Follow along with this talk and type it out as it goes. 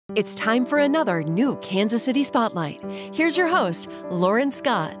It's time for another new Kansas City Spotlight. Here's your host, Lauren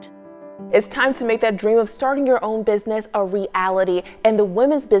Scott. It's time to make that dream of starting your own business a reality, and the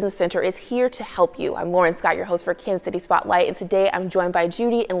Women's Business Center is here to help you. I'm Lauren Scott, your host for Kansas City Spotlight, and today I'm joined by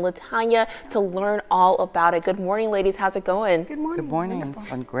Judy and Latanya to learn all about it. Good morning, ladies. How's it going? Good morning. Good morning. It's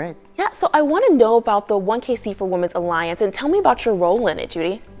been great. Yeah, so I want to know about the 1KC for Women's Alliance, and tell me about your role in it,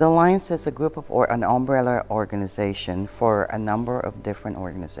 Judy. The Alliance is a group of an umbrella organization for a number of different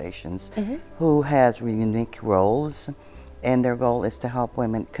organizations who has unique roles. And their goal is to help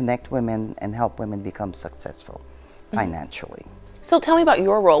women, connect women, and help women become successful financially. So tell me about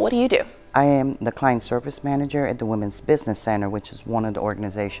your role. What do you do? I am the client service manager at the Women's Business Center, which is one of the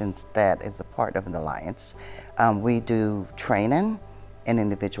organizations that is a part of the Alliance. We do training and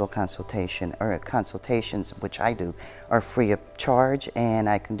individual consultation, or consultations, which I do, are free of charge, and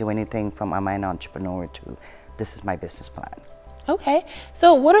I can do anything from I'm an entrepreneur to this is my business plan. Okay,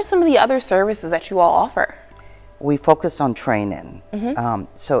 so what are some of the other services that you all offer? We focus on training,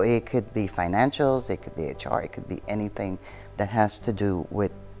 so it could be financials, it could be HR, it could be anything that has to do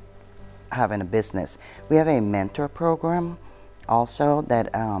with having a business. We have a mentor program also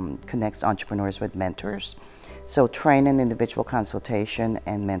that connects entrepreneurs with mentors. So training, individual consultation,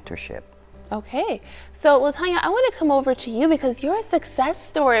 and mentorship. Okay, so Latanya, I want to come over to you because you're a success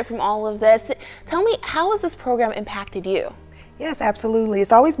story from all of this. Tell me, how has this program impacted you? Yes, absolutely.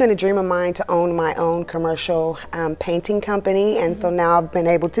 It's always been a dream of mine to own my own commercial painting company, and so now I've been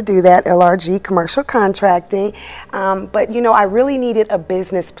able to do that, LRG Commercial Contracting. But you know, I really needed a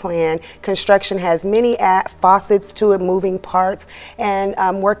business plan. Construction has many facets to it, moving parts, and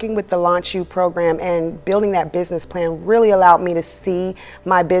working with the Launch You program and building that business plan really allowed me to see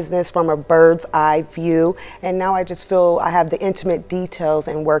my business from a bird's eye view, and now I just feel I have the intimate details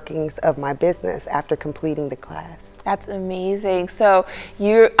and workings of my business after completing the class. That's amazing. So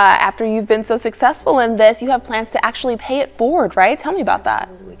you, after you've been so successful in this, you have plans to actually pay it forward, right? Tell me about that.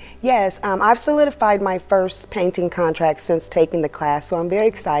 Yes, I've solidified my first painting contract since taking the class, so I'm very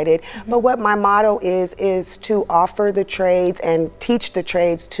excited. But what my motto is to offer the trades and teach the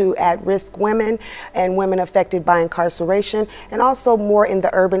trades to at-risk women and women affected by incarceration, and also more in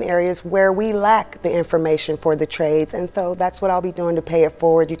the urban areas where we lack the information for the trades. And so that's what I'll be doing to pay it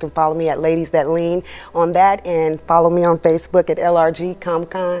forward. You can follow me at Ladies That Lean on that, and follow me on Facebook at LRG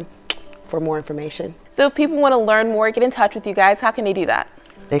ComCon for more information. So if people want to learn more, get in touch with you guys, how can they do that?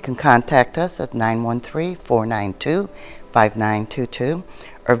 They can contact us at 913-492-5922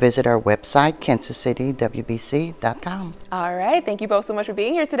 or visit our website, kansascitywbc.com. All right, thank you both so much for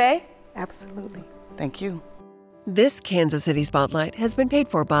being here today. Absolutely. Thank you. This Kansas City Spotlight has been paid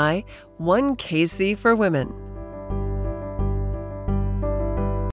for by 1KC for Women.